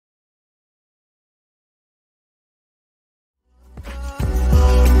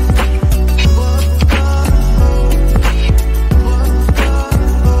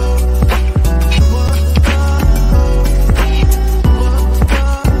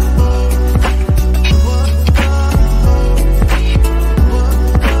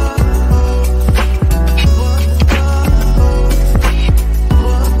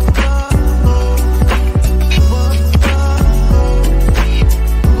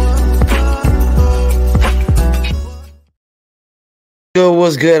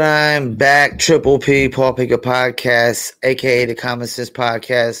What's good? I'm back. Triple P, Paul Pickett Podcast, aka the Common Sense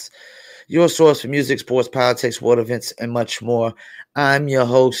Podcast, your source for music, sports, politics, world events, and much more. I'm your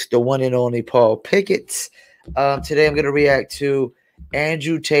host, the one and only Paul Pickett. Today I'm going to react to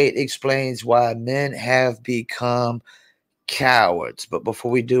Andrew Tate explains why men have become cowards. But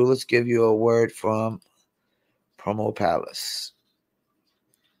before we do, let's give you a word from Promo Palace.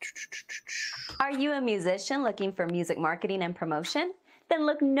 Are you a musician looking for music marketing and promotion? Then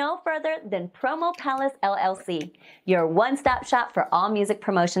look no further than Promo Palace LLC, your one-stop shop for all music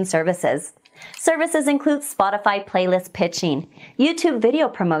promotion services. Services include Spotify playlist pitching, YouTube video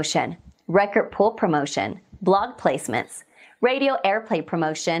promotion, record pool promotion, blog placements, radio airplay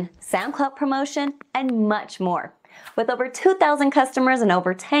promotion, SoundCloud promotion, and much more. With over 2,000 customers and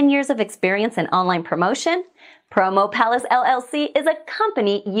over 10 years of experience in online promotion, Promo Palace LLC is a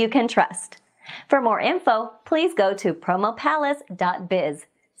company you can trust. For more info, please go to promopalace.biz.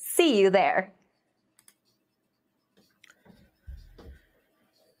 See you there.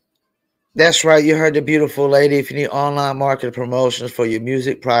 That's right. You heard the beautiful lady. If you need online marketing promotions for your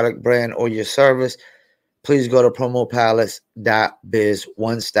music, product, brand, or your service, please go to promopalace.biz.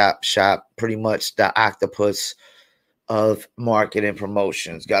 One-stop shop, pretty much the octopus of marketing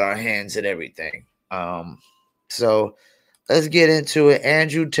promotions. Got our hands in everything. So let's get into it.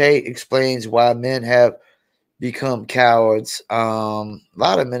 Andrew Tate explains why men have become cowards. A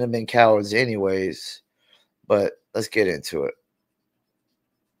lot of men have been cowards anyways, but let's get into it.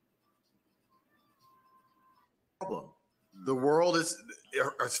 The world is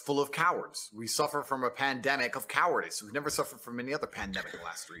full of cowards. We suffer from a pandemic of cowardice. We've never suffered from any other pandemic in the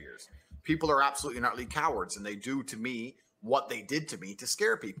last 3 years. People are absolutely and utterly cowards, and they do to me what they did to me to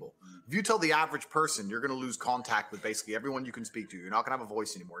scare people. If you tell the average person you're going to lose contact with basically everyone you can speak to, you're not going to have a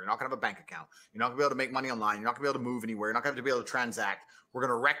voice anymore, you're not going to have a bank account, you're not going to be able to make money online, you're not going to be able to move anywhere, you're not going to be able to transact, we're going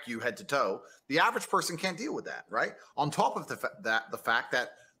to wreck you head to toe, the average person can't deal with that, right? On top of the fact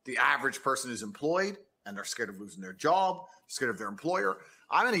that the average person is employed and they're scared of losing their job, scared of their employer.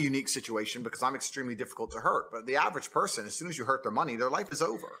 I'm in a unique situation because I'm extremely difficult to hurt. But the average person, as soon as you hurt their money, their life is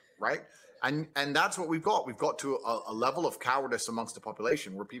over, right? And that's what we've got. We've got to a level of cowardice amongst the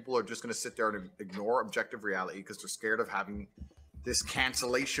population where people are just going to sit there and ignore objective reality because they're scared of having this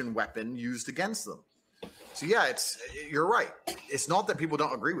cancellation weapon used against them. So yeah, you're right. It's not that people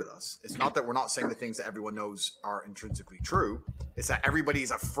don't agree with us. It's not that we're not saying the things that everyone knows are intrinsically true. It's that everybody's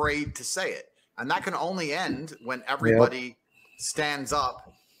afraid to say it. And that can only end when everybody stands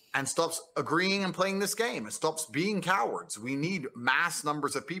up and stops agreeing and playing this game and stops being cowards. We need mass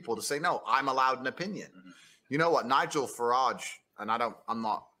numbers of people to say, no, I'm allowed an opinion. Mm-hmm. You know what? Nigel Farage, and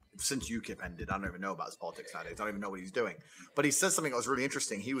since UKIP ended, I don't even know about his politics nowadays. I don't even know what he's doing. But he said something that was really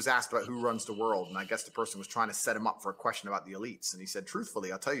interesting. He was asked about who runs the world. And I guess the person was trying to set him up for a question about the elites. And he said,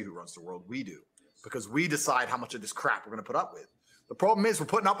 truthfully, I'll tell you who runs the world. We do. Because we decide how much of this crap we're going to put up with. The problem is we're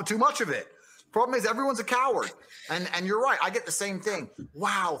putting up with too much of it. Problem is everyone's a coward. And you're right. I get the same thing.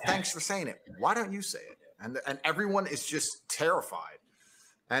 Wow, thanks for saying it. Why don't you say it? And everyone is just terrified.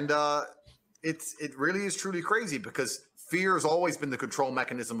 And it really is truly crazy because fear has always been the control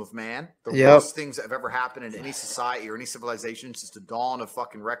mechanism of man. The worst things that have ever happened in any society or any civilization since the dawn of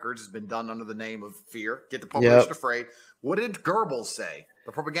fucking records has been done under the name of fear. Get the population afraid. What did Goebbels say?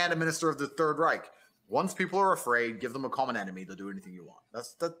 The propaganda minister of the Third Reich. Once people are afraid, give them a common enemy. They'll do anything you want.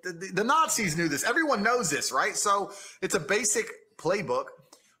 That's the Nazis knew this. Everyone knows this, right? So it's a basic playbook.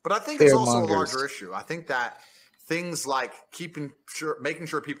 But I think it's also a larger issue. I think that things like making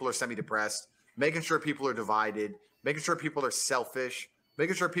sure people are semi-depressed, making sure people are divided, making sure people are selfish,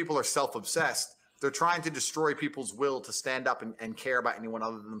 making sure people are self-obsessed. They're trying to destroy people's will to stand up and care about anyone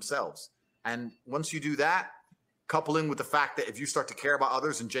other than themselves. And once you do that, coupling with the fact that if you start to care about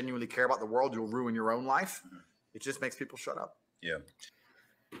others and genuinely care about the world, you'll ruin your own life. It just makes people shut up. Yeah.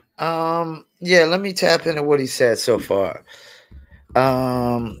 Let me tap into what he said so far.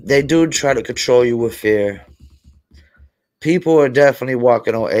 They do try to control you with fear. People are definitely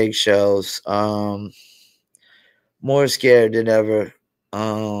walking on eggshells. More scared than ever.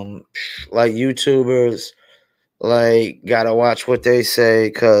 Like YouTubers, gotta watch what they say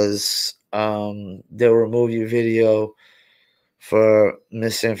because they'll remove your video for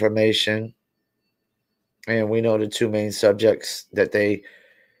misinformation. And we know the two main subjects that they,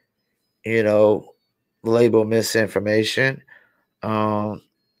 label misinformation. I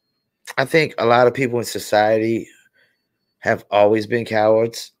think a lot of people in society have always been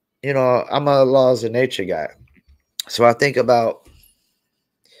cowards. I'm a laws of nature guy. So I think about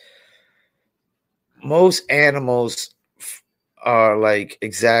most animals are like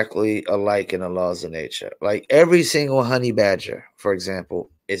exactly alike in the laws of nature. Like every single honey badger, for example,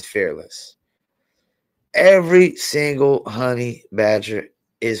 is fearless. Every single honey badger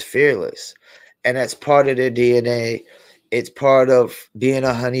is fearless. And that's part of their DNA. It's part of being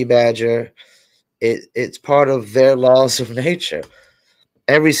a honey badger. It's part of their laws of nature.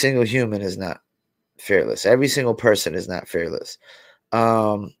 Every single human is not fearless. Every single person is not fearless.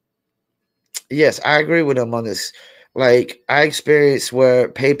 Um, yes, I agree with him on this. Like I experienced where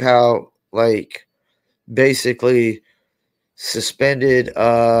PayPal like basically suspended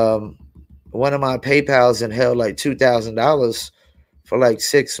one of my PayPals and held like $2,000 for like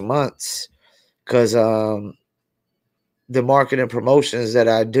 6 months because the marketing promotions that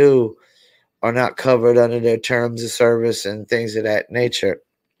I do are not covered under their terms of service and things of that nature.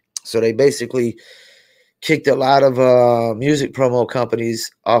 So they basically kicked a lot of music promo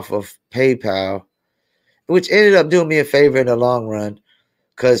companies off of PayPal, which ended up doing me a favor in the long run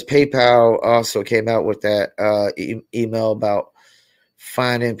because PayPal also came out with that email about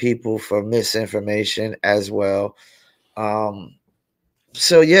finding people for misinformation as well.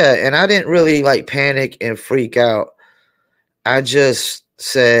 So yeah, and I didn't really like panic and freak out. I just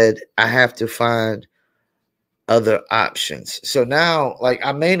said I have to find other options. So now, like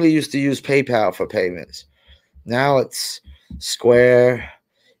I mainly used to use PayPal for payments. Now it's Square,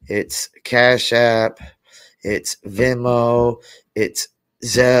 it's Cash App, it's Venmo, it's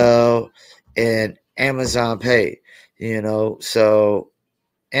Zelle, and Amazon Pay. So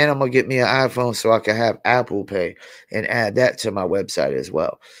and I'm gonna get me an iPhone so I can have Apple Pay and add that to my website as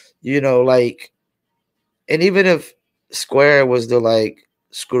well. Like, and even if Square was to like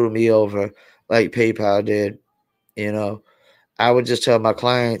screw me over like PayPal did, I would just tell my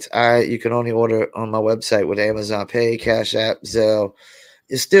clients, you can only order on my website with Amazon Pay, Cash App, Zelle.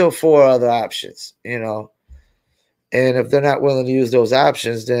 It's still 4 other options, and if they're not willing to use those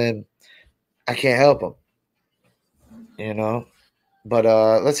options, then I can't help them. But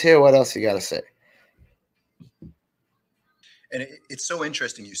let's hear what else you got to say. And it's so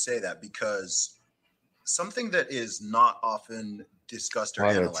interesting you say that because something that is not often discussed or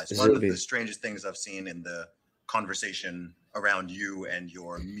analyzed, one of the strangest things I've seen in the conversation around you and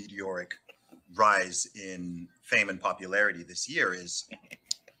your meteoric rise in fame and popularity this year is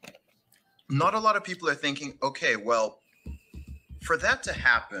not a lot of people are thinking, okay, well, for that to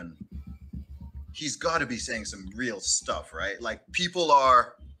happen, he's got to be saying some real stuff, right? Like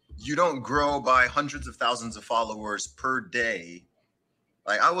you don't grow by hundreds of thousands of followers per day.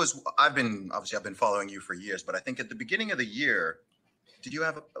 Like I've been following you for years, but I think at the beginning of the year, did you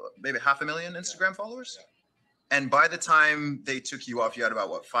have maybe 500,000 Instagram followers? And by the time they took you off, you had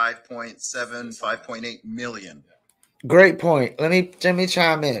about 5.7, 5.8 million. Great point. Let me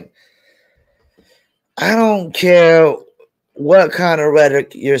chime in. I don't care what kind of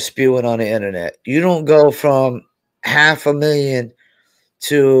rhetoric you're spewing on the internet. You don't go from 500,000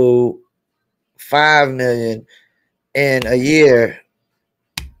 to 5 million in a year.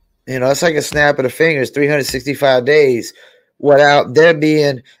 It's like a snap of the fingers, 365 days, without there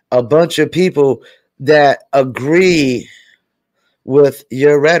being a bunch of people that agree with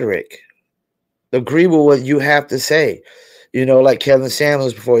your rhetoric, agree with what you have to say. Like Kevin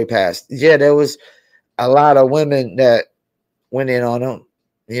Samuels before he passed. Yeah, there was a lot of women that went in on him.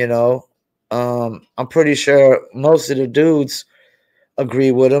 I'm pretty sure most of the dudes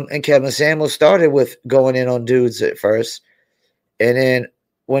agree with him. And Kevin Samuels started with going in on dudes at first. And then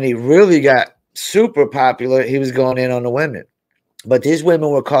when he really got super popular, he was going in on the women. But these women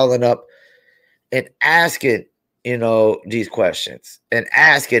were calling up and asking, these questions and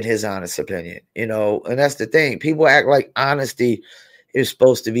asking his honest opinion, and that's the thing. People act like honesty is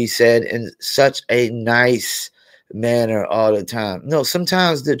supposed to be said in such a nice manner all the time. No,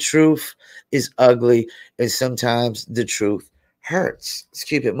 sometimes the truth is ugly and sometimes the truth hurts. Let's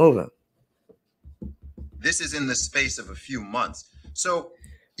keep it moving. This is in the space of a few months. So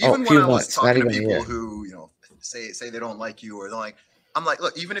even when I was talking to people who, say they don't like you or don't like, I'm like,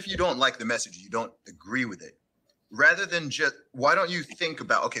 look, even if you don't like the message, you don't agree with it, rather than just, why don't you think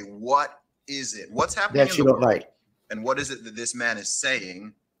about, okay, what is it? What's happening that you don't like? And what is it that this man is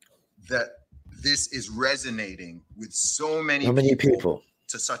saying that this is resonating with so many people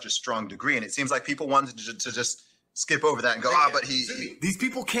to such a strong degree? And it seems like people wanted to just skip over that and go, but these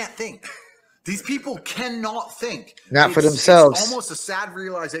people can't think. These people cannot think. Not for themselves. It's almost a sad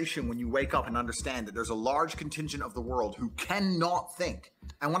realization when you wake up and understand that there's a large contingent of the world who cannot think.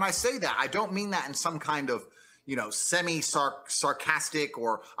 And when I say that, I don't mean that in some kind of, semi-sarcastic,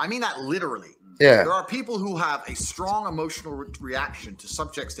 or I mean that literally. Yeah. There are people who have a strong emotional reaction to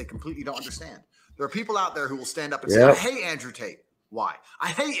subjects they completely don't understand. There are people out there who will stand up and say, I hate Andrew Tate. Why? I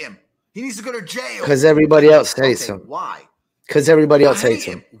hate him. He needs to go to jail. Because everybody else hates him. Why? Because everybody else hates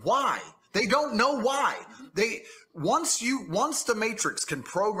him. Why? They don't know why. Once the Matrix can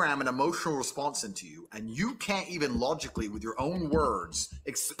program an emotional response into you, and you can't even logically, with your own words,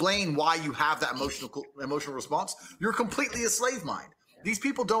 explain why you have that emotional response, you're completely a slave mind. These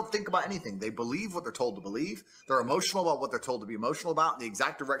people don't think about anything. They believe what they're told to believe. They're emotional about what they're told to be emotional about, the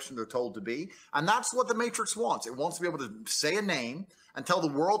exact direction they're told to be. And that's what the Matrix wants. It wants to be able to say a name and tell the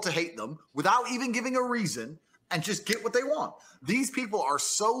world to hate them without even giving a reason and just get what they want. These people are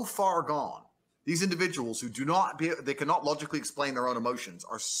so far gone. These individuals who they cannot logically explain their own emotions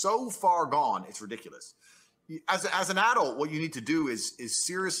are so far gone, it's ridiculous. As an adult, what you need to do is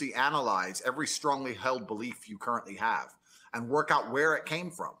seriously analyze every strongly held belief you currently have and work out where it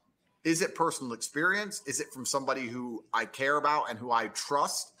came from. Is it personal experience? Is it from somebody who I care about and who I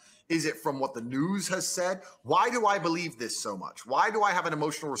trust? Is it from what the news has said? Why do I believe this so much? Why do I have an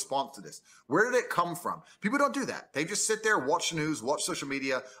emotional response to this? Where did it come from? People don't do that. They just sit there, watch the news, watch social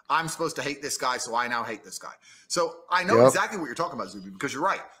media. I'm supposed to hate this guy, so I now hate this guy. So I know exactly what you're talking about, Zuby, because you're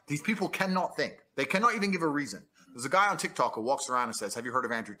right. These people cannot think. They cannot even give a reason. There's a guy on TikTok who walks around and says, have you heard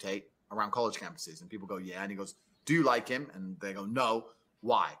of Andrew Tate around college campuses? And people go, yeah. And he goes, do you like him? And they go, no.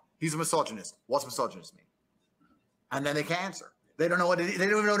 Why? He's a misogynist. What's misogynist mean? And then they can't answer. They don't know what they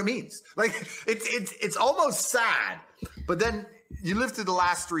don't even know what it means. Like it's almost sad. But then you live through the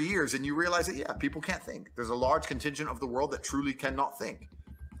last 3 years and you realize that people can't think. There's a large contingent of the world that truly cannot think.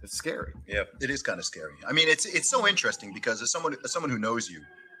 It's scary. Yeah, it is kind of scary. I mean, it's so interesting because as someone who knows you,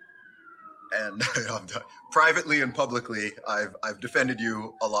 and privately and publicly, I've defended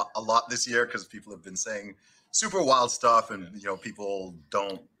you a lot this year because people have been saying super wild stuff, and people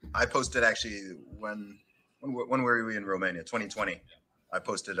don't. I posted actually when were we in Romania? 2020. I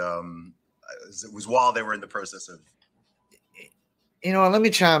posted. It was while they were in the process of. Let me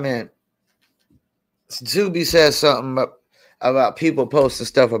chime in. Zuby says something about people posting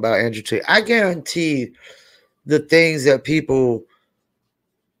stuff about Andrew Tate. I guarantee the things that people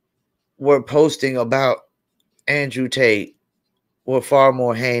were posting about Andrew Tate were far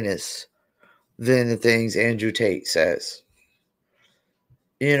more heinous than the things Andrew Tate says.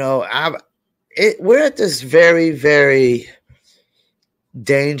 We're at this very, very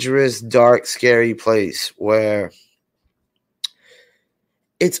dangerous, dark, scary place where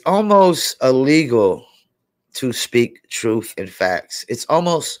it's almost illegal to speak truth and facts. It's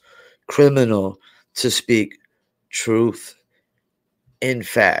almost criminal to speak truth and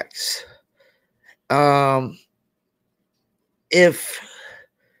facts. If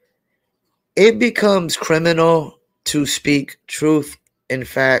it becomes criminal to speak truth and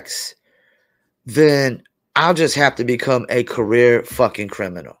facts, then I'll just have to become a career fucking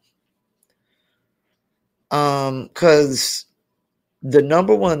criminal. Because the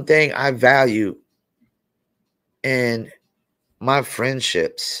number one thing I value in my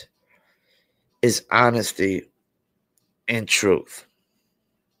friendships is honesty and truth.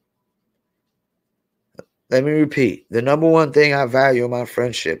 Let me repeat. The number one thing I value in my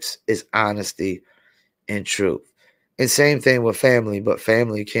friendships is honesty and truth. And same thing with family, but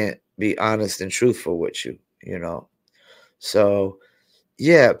family can't be honest and truthful with you, So,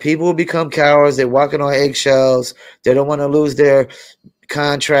 yeah, people become cowards. They're walking on eggshells. They don't want to lose their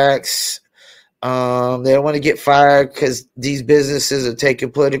contracts. They don't want to get fired because these businesses are taking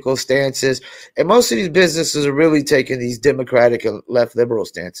political stances. And most of these businesses are really taking these democratic and left liberal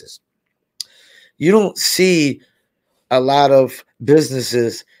stances. You don't see a lot of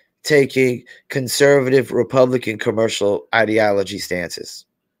businesses taking conservative Republican commercial ideology stances.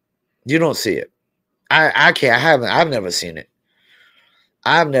 You don't see it. I've never seen it.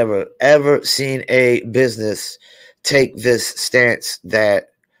 I've never ever seen a business take this stance that,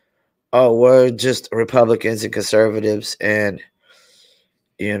 we're just Republicans and conservatives and,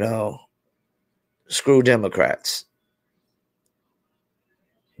 screw Democrats.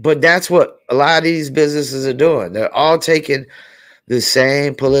 But that's what a lot of these businesses are doing. They're all taking the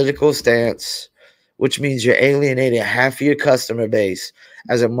same political stance, which means you're alienating half of your customer base.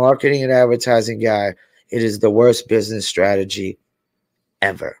 As a marketing and advertising guy, it is the worst business strategy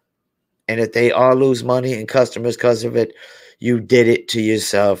ever. And if they all lose money and customers because of it, you did it to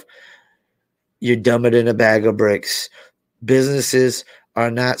yourself. You're dumber than a bag of bricks. Businesses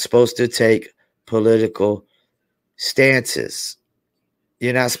are not supposed to take political stances.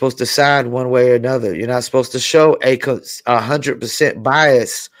 You're not supposed to side one way or another. You're not supposed to show 100%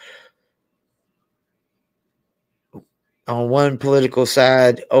 bias on one political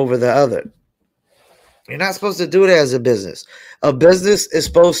side over the other. You're not supposed to do that as a business. A business is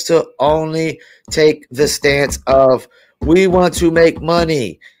supposed to only take the stance of, we want to make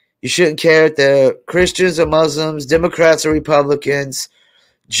money. You shouldn't care if they're Christians or Muslims, Democrats or Republicans,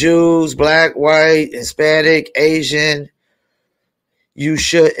 Jews, black, white, Hispanic, Asian. You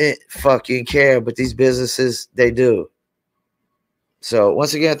shouldn't fucking care, but these businesses, they do. So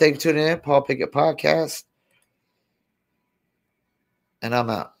once again, thank you for tuning in. Paul Pickett Podcast. And I'm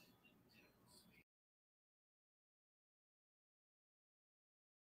out.